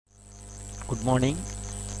Good morning.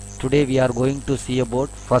 Today we are going to see about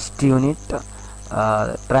first unit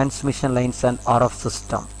transmission lines and RF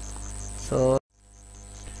system. So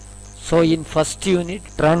in first unit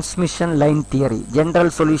transmission line theory,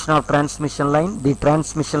 general solution of transmission line, the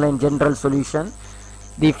transmission line general solution,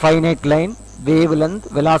 the finite line,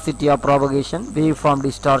 wavelength, velocity of propagation, waveform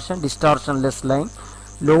distortion, distortionless line,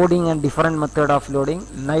 loading and different method of loading,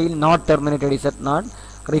 nil not terminated is at not,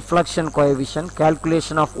 reflection coefficient,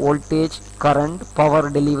 calculation of voltage, current, power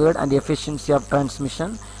delivered and efficiency of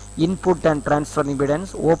transmission, input and transfer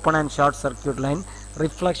impedance, open and short circuit line,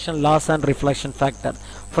 reflection loss and reflection factor.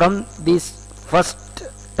 From this first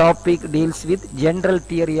topic deals with general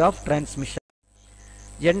theory of transmission.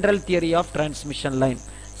 General theory of transmission line.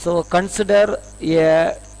 So consider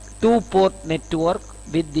a two-port network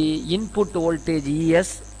with the input voltage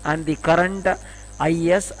ES and the current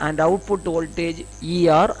IS and output voltage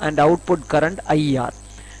ER and output current IR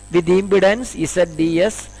with the impedance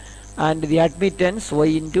ZDS and the admittance Y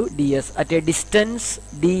into DS at a distance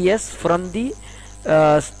DS from the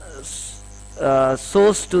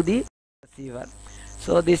source to the receiver.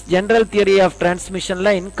 So this general theory of transmission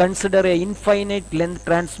line, consider a infinite length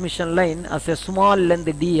transmission line as a small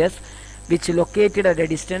length DS which located at a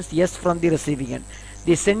distance S from the receiving end.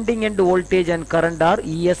 The sending end voltage and current are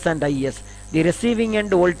ES and IS. The receiving end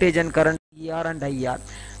voltage and current ER and IR.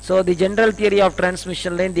 So the general theory of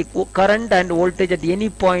transmission line, the current and voltage at any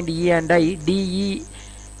point E and I, DE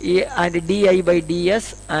and DI by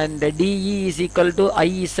DS, and DE is equal to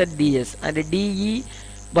IZ DS, and DE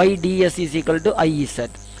by DS is equal to IZ,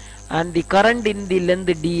 and the current in the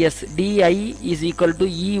length DS, DI is equal to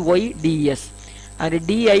EY DS, and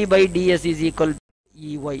DI by DS is equal to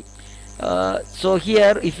EY. So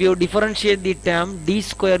here if you differentiate the term, d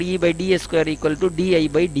square E by ds square equal to di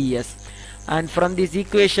by ds, and from this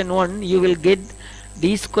equation 1 you will get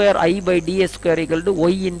d square I by ds square equal to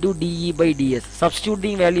y into de by ds.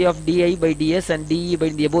 Substituting value of di by ds and de by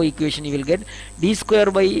the above equation, you will get d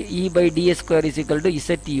square by E by ds square is equal to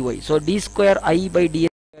zey. So d square I by ds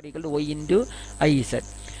square equal to y into iz.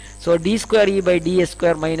 So d square E by ds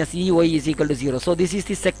square minus Ey is equal to 0. So this is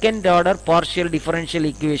the second order partial differential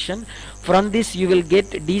equation. From this you will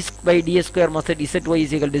get d by ds square minus zy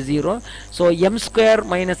is equal to 0. So m square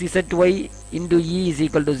minus zy into E is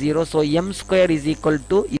equal to 0. So m square is equal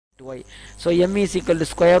to zy. So m is equal to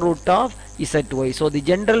square root of zy. So the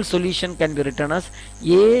general solution can be written as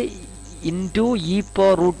a into e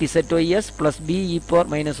power root zys plus b e power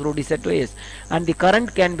minus root zys, and the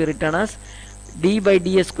current can be written as d by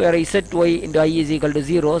ds square zy into I is equal to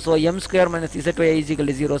 0. So m square minus zy is equal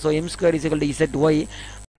to 0. So m square is equal to zy.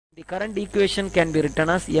 The current equation can be written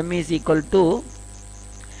as m is equal to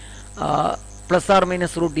plus or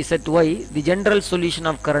minus root zy. The general solution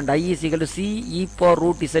of current I is equal to c e power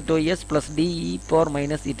root zys plus d e power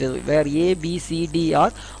minus it, where a, b, c, d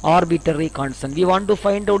are arbitrary constant. We want to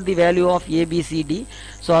find out the value of a, b, c, d.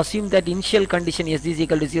 So assume that initial condition s is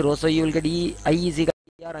equal to 0. So you will get I is equal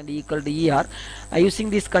ER and equal to ER.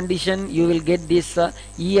 Using this condition you will get this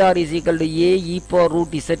ER is equal to A e power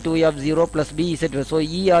root Z2 of 0 plus B Z2. So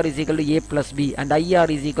ER is equal to A plus B and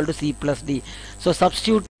IR is equal to C plus D. So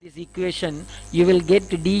substitute this equation, you will get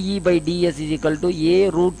DE by DS is equal to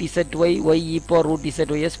A root ZY Y e power root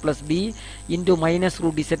ZYS plus B into minus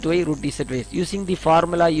root ZY root ZYS. Using the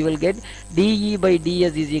formula you will get DE by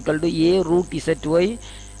DS is equal to A root ZY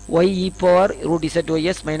y e power root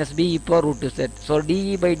zys minus b e power root z. So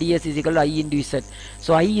de by ds is equal to I into z.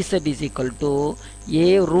 So iz is equal to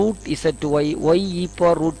a root zy y e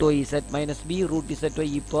power root yz minus b root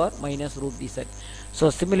zy e power minus root z. So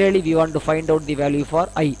similarly we want to find out the value for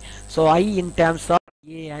I. So I in terms of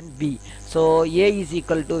a and b. So a is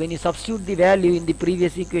equal to, when you substitute the value in the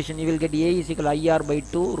previous equation, you will get a is equal to IR by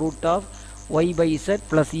 2 root of y by z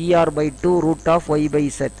plus ER by 2 root of y by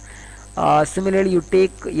z. Similarly you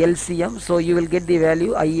take LCM, so you will get the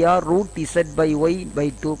value IR root Z by Y by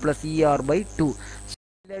 2 plus ER by 2.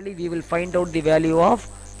 Similarly we will find out the value of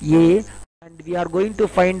A, and we are going to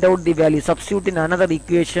find out the value. Substitute in another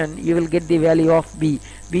equation, you will get the value of B.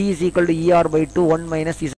 B is equal to ER by 2 1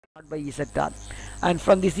 minus Z by ZR. And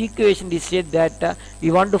from this equation we said that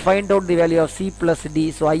we want to find out the value of C plus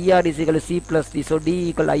D. So IR is equal to C plus D. So D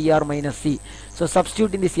equal to IR minus C. So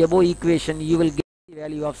substitute in this above equation, you will get the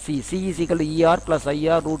value of C. C is equal to ER plus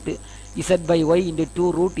IR root Z by Y into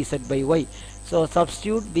 2 root Z by Y. So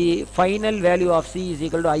substitute the final value of C is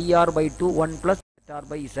equal to IR by 2 1 plus r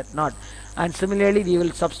by z naught. And similarly we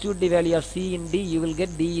will substitute the value of c in d. You will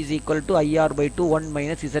get d is equal to ir by 2 1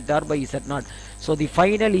 minus zr by z naught. So the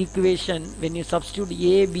final equation, when you substitute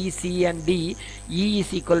a, b, c and d, e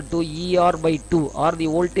is equal to er by 2, or the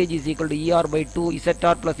voltage is equal to er by 2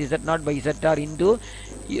 zr plus z naught by zr into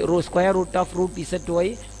square root of root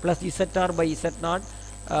zy plus zr by z naught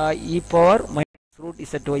e power minus root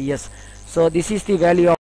zys. So this is the value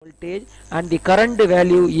of voltage, and the current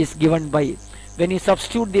value is given by, when you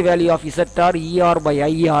substitute the value of zr er by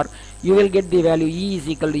ir, you will get the value e is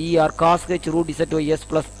equal to er cos h root zys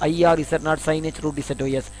plus ir z0 sin h root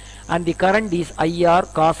zys, and the current is ir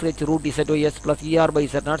cos h root zys plus er by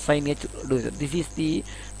z0 sin h. This is the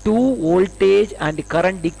two voltage and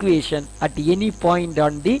current equation at any point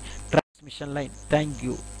on the transmission line. Thank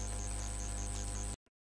you.